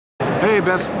Hey,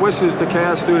 best wishes to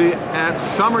Chaos2D at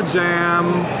Summer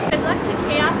Jam. Good luck to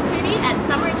Chaos2D at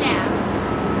Summer Jam.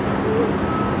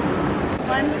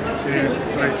 1, 2,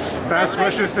 3. Best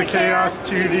wishes to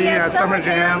Chaos2D at Summer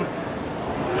Jam.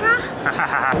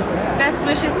 Best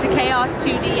wishes to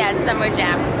Chaos2D at Summer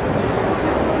Jam.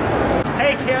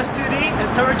 Hey, Chaos2D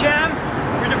at Summer Jam.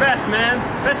 You're the best, man.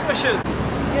 Best wishes.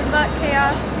 Good luck,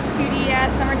 Chaos2D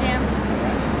at Summer Jam.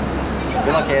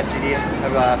 Good luck, Chaos2D.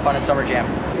 Have fun at Summer Jam.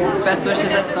 Best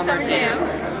wishes at Summer Jam.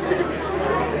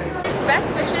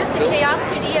 Best wishes to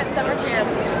Chaos2D at Summer Jam.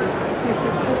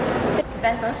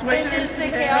 Best wishes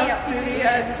to Chaos2D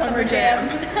at Summer Jam.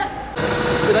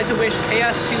 We'd like to wish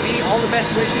Chaos2D all the best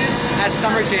wishes at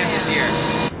Summer Jam this year.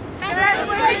 Best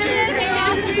wishes to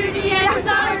Chaos2D at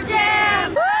Summer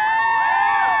Jam.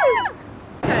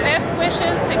 Best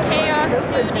wishes to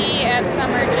Chaos2D at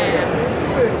Summer Jam.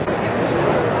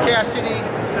 Chaos2D,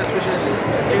 best wishes.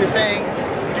 Do your thing.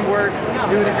 Do work.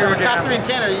 Do it at Summer Jam. Top 3 in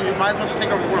Canada, you might as well just take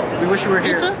over the world. We wish you were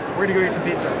here. Pizza? We're gonna go eat some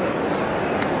pizza.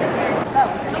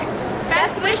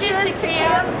 Best wishes to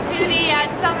Chaos2D at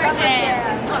Summer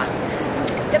Jam.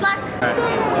 Good luck.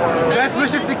 Best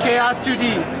wishes to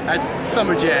Chaos2D at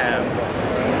Summer Jam.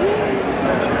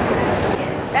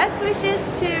 Best wishes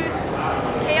to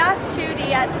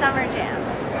Chaos2D at Summer Jam.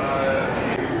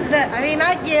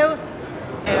 Not you.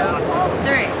 2,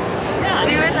 3.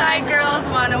 Suicide Girls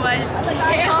want to wish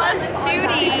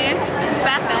Chaos2D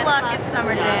best of luck at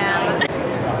Summer Jam.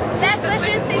 Best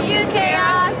wishes to you,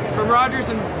 Chaos. From Rogers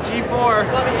and G4.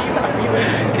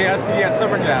 Chaos2D at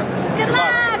Summer Jam. Good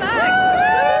luck.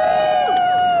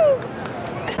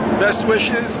 Best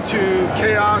wishes to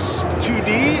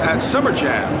Chaos2D at Summer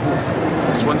Jam.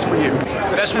 This one's for you.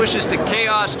 Best wishes to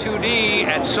Chaos2D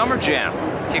at Summer Jam.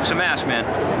 Kick some ass, man.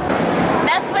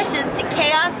 Best wishes to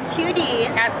Chaos2D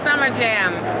at Summer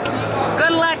Jam.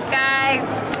 Good luck, guys.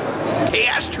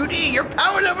 Chaos2D, your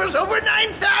power level's over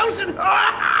 9,000!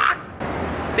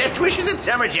 Best wishes at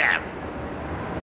Summer Jam.